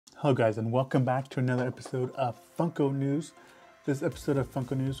Hello guys, and welcome back to another episode of Funko News. This episode of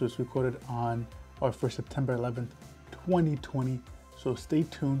Funko News was recorded for September 11th, 2020. So stay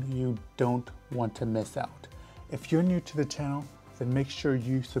tuned, you don't want to miss out. If you're new to the channel, then make sure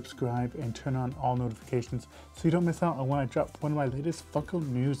you subscribe and turn on all notifications so you don't miss out on when I drop one of my latest Funko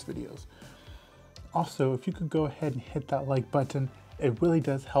News videos. Also, if you could go ahead and hit that like button, it really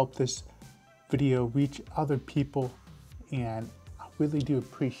does help this video reach other people, and I really do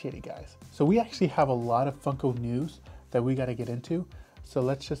appreciate it, guys. So we actually have a lot of Funko news that we got to get into, so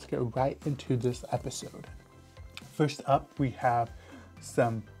let's just get right into this episode. First up, we have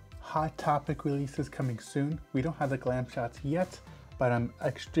some hot topic releases coming soon. We don't have the glam shots yet, but I'm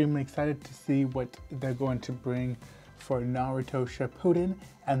extremely excited to see what they're going to bring for Naruto Shippuden,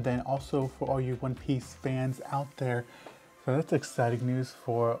 and then also for all you One Piece fans out there. So that's exciting news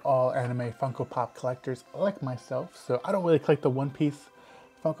for all anime Funko Pop collectors like myself. So I don't really collect the One Piece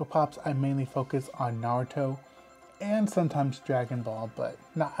Funko Pops. I mainly focus on Naruto and sometimes Dragon Ball, but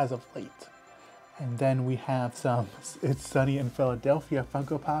not as of late. And then we have some It's Sunny in Philadelphia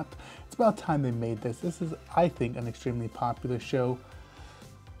Funko Pop. It's about time they made this. This is, I think, an extremely popular show.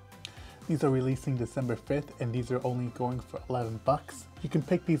 These are releasing December 5th, and these are only going for 11 bucks. You can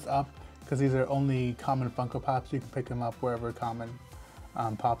pick these up because these are only common Funko Pops. You can pick them up wherever common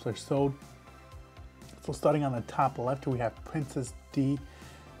Pops are sold. So starting on the top left, we have Princess D,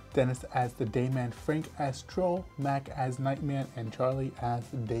 Dennis as the Dayman, Frank as Troll, Mac as Nightman, and Charlie as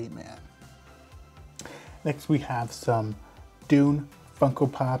Dayman. Next we have some Dune Funko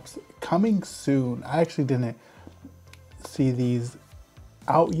Pops coming soon. I actually didn't see these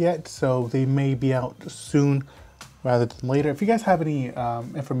out yet, so they may be out soon rather than later. If you guys have any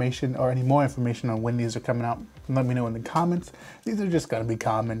information or any more information on when these are coming out, let me know in the comments. These are just gonna be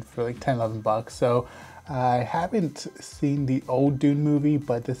common for like 10-11 bucks. So I haven't seen the old Dune movie,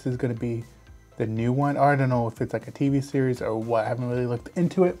 but this is gonna be the new one. Or I don't know if it's like a TV series or what. I haven't really looked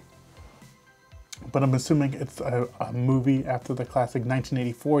into it, but I'm assuming it's a movie after the classic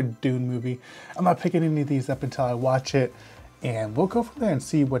 1984 Dune movie. I'm not picking any of these up until I watch it, and we'll go from there and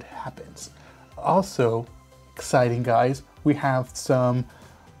see what happens. Also, exciting guys, we have some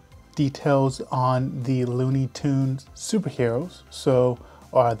details on the Looney Tunes superheroes,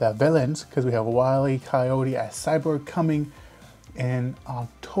 or the villains, because we have Wile E. Coyote as Cyborg coming in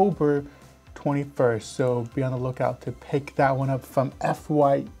October 21st. So be on the lookout to pick that one up from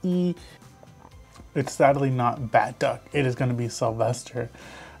FYE. It's sadly not Bat Duck. It is going to be Sylvester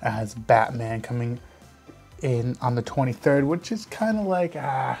as Batman coming in on the 23rd, which is kind of like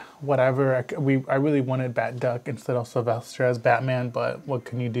whatever. I really wanted Bat Duck instead of Sylvester as Batman, but what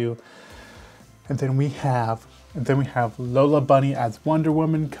can you do? And then we have Lola Bunny as Wonder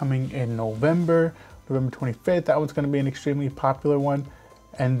Woman coming in November 25th. That one's going to be an extremely popular one.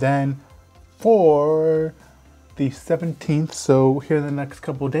 And then for the 17th, so here in the next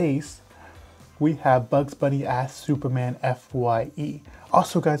couple days, we have Bugs Bunny as Superman FYE.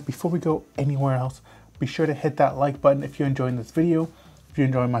 Also guys, before we go anywhere else, be sure to hit that like button if you're enjoying this video. If you're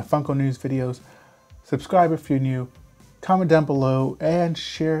enjoying my Funko News videos, subscribe if you're new, comment down below, and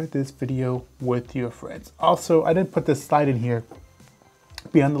share this video with your friends. Also, I did put this slide in here.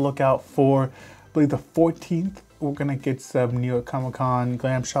 Be on the lookout for, I believe, the 14th. We're gonna get some New York Comic Con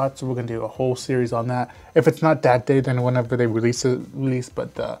glam shots, so we're gonna do a whole series on that. If it's not that day, then whenever they release,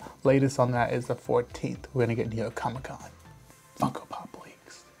 but the latest on that is the 14th. We're gonna get New York Comic Con Funko Pop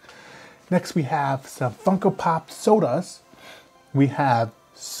leaks. Next, we have some Funko Pop sodas. We have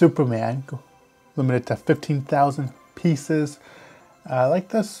Superman, limited to 15,000 pieces. I like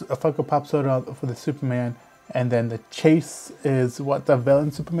this, a Funko Pop soda for the Superman. And then the Chase is what, the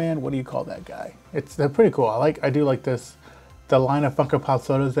villain Superman? What do you call that guy? They're pretty cool. I do like this. The line of Funko Pop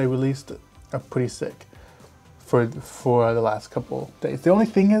sodas they released are pretty sick for the last couple days. The only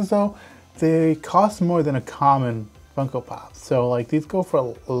thing is though, they cost more than a common Funko Pop. So like these go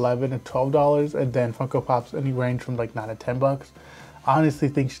for $11 to $12, and then Funko Pops any range from like $9 to 10 bucks. I honestly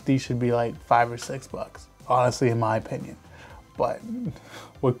think these should be like $5 or $6, honestly, in my opinion. But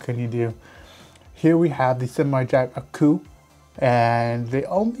what can you do? Here we have the Samurai Jack Aku, and they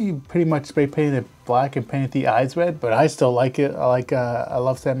only pretty much spray painted it black and painted the eyes red, but I still like it. I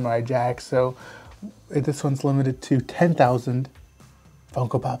love Samurai Jack, so this one's limited to 10,000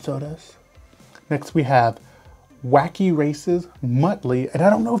 Funko Pop sodas. Next we have Wacky Races Muttley, and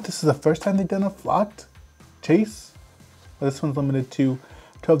I don't know if this is the first time they've done a flocked chase. This one's limited to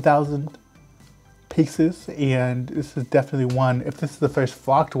 12,000 pieces, and this is definitely one. If this is the first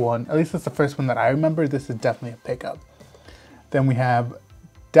flocked one, at least it's the first one that I remember, this is definitely a pickup. Then we have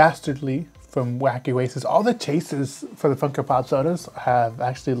Dastardly from Wacky Races. All the chases for the Funko Pop sodas have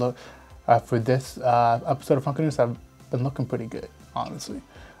actually looked, for this episode of Funko News, have been looking pretty good, honestly.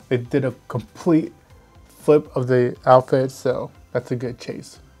 They did a complete flip of the outfit, so that's a good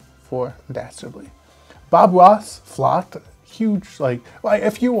chase for Dastardly. Bob Ross flocked. Huge, like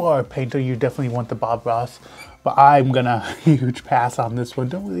if you are a painter, you definitely want the Bob Ross, but I'm gonna huge pass on this one.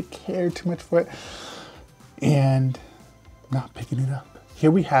 Don't really care too much for it, and not picking it up.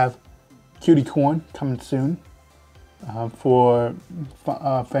 Here we have Cutie Corn coming soon for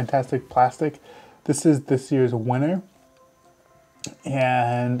Fantastic Plastic. This is this year's winner,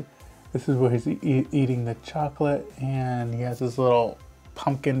 and this is where he's eating the chocolate, and he has this little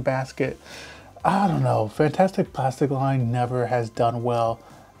pumpkin basket. I don't know, Fantastic Plastic line never has done well,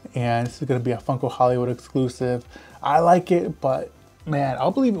 and this is going to be a Funko Hollywood exclusive. I like it, but man, I'll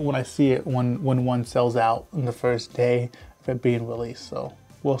believe it when I see it when one sells out in the first day of it being released, so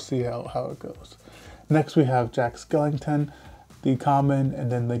we'll see how it goes. Next we have Jack Skellington, the common,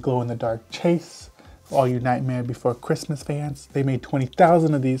 and then the glow-in-the-dark chase. All you Nightmare Before Christmas fans, they made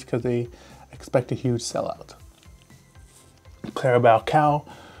 20,000 of these because they expect a huge sellout. Clarabelle Cow,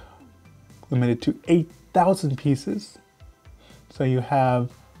 limited to 8,000 pieces. So you have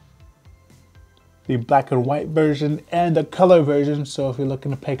the black and white version and the color version. So if you're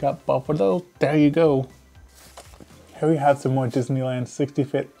looking to pick up both of those, there you go. Here we have some more Disneyland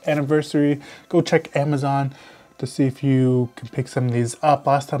 65th anniversary. Go check Amazon to see if you can pick some of these up.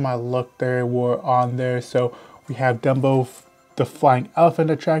 Last time I looked, they were on there. So we have Dumbo, the Flying Elephant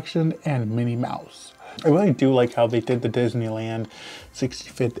attraction, and Minnie Mouse. I really do like how they did the Disneyland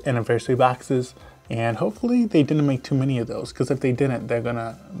 65th anniversary boxes, and hopefully they didn't make too many of those, because if they didn't, they're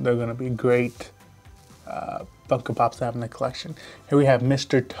gonna be great Funko Pops to have in the collection. Here we have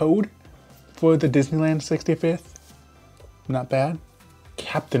Mr. Toad for the Disneyland 65th. Not bad.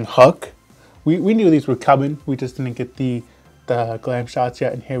 Captain Hook. We knew these were coming. We just didn't get the glam shots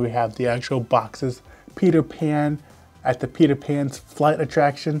yet. And here we have the actual boxes. Peter Pan at the Peter Pan's flight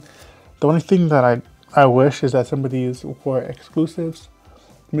attraction. The only thing that I wish is that some of these were exclusives.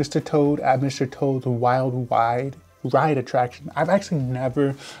 Mr. Toad at Mr. Toad's Wild Ride attraction. I've actually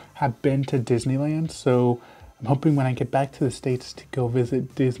never have been to Disneyland, so I'm hoping when I get back to the States to go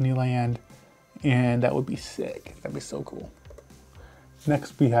visit Disneyland, and that would be sick. That'd be so cool.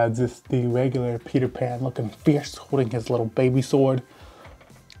 Next we have the regular Peter Pan looking fierce, holding his little baby sword.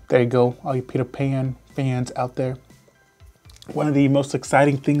 There you go, all you Peter Pan fans out there. One of the most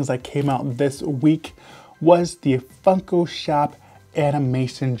exciting things that came out this week was the Funko Shop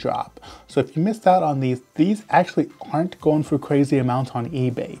animation drop. So if you missed out on these actually aren't going for crazy amounts on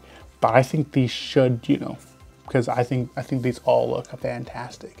eBay, but I think these should, you know, because I think these all look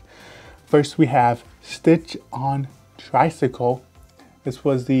fantastic. First we have Stitch on Tricycle. This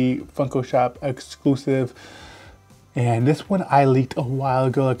was the Funko Shop exclusive, and this one I leaked a while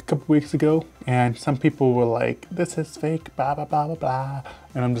ago, like a couple weeks ago, and some people were like, this is fake, blah, blah, blah, blah, blah.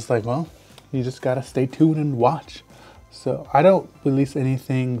 And I'm just like, well, you just gotta stay tuned and watch. So I don't release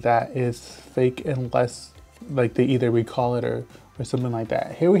anything that is fake unless like they either recall it or something like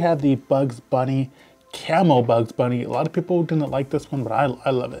that. Here we have the Bugs Bunny, Camo Bugs Bunny. A lot of people didn't like this one, but I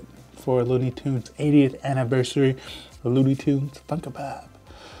love it. For Looney Tunes 80th anniversary, the Looney Tunes Funko Pop.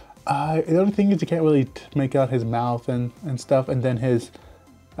 The only thing is you can't really make out his mouth and stuff, and then his,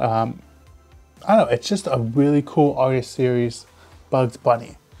 I don't know, it's just a really cool artist series, Bugs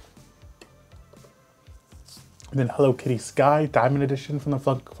Bunny. And then Hello Kitty Sky, Diamond Edition from the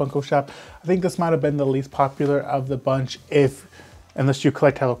Funko Shop. I think this might have been the least popular of the bunch. Unless you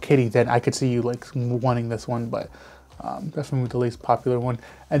collect Hello Kitty, then I could see you like wanting this one, but definitely the least popular one.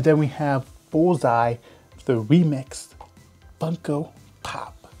 And then we have Bullseye, the remixed Funko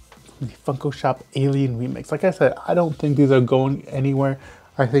Pop. The Funko Shop Alien Remix. Like I said, I don't think these are going anywhere.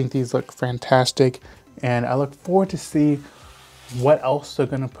 I think these look fantastic, and I look forward to see what else they're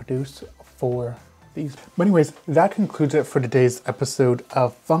going to produce for these. But anyways, that concludes it for today's episode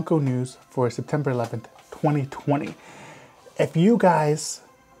of Funko News for September 11th, 2020. If you guys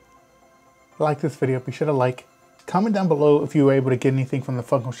like this video, be sure to like, comment down below if you were able to get anything from the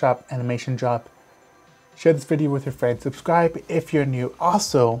Funko Shop animation drop. Share this video with your friends. Subscribe if you're new.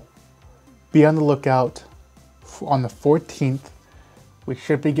 Also, be on the lookout on the 14th. We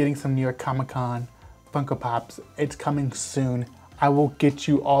should be getting some New York Comic Con Funko Pops. It's coming soon. I will get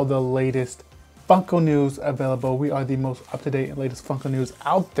you all the latest Funko news available. We are the most up-to-date and latest Funko news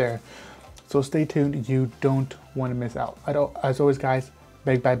out there. So stay tuned. You don't want to miss out. As always, guys,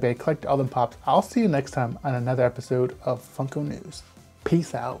 bag by bag, collect all them pops. I'll see you next time on another episode of Funko News.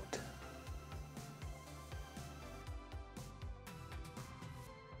 Peace out.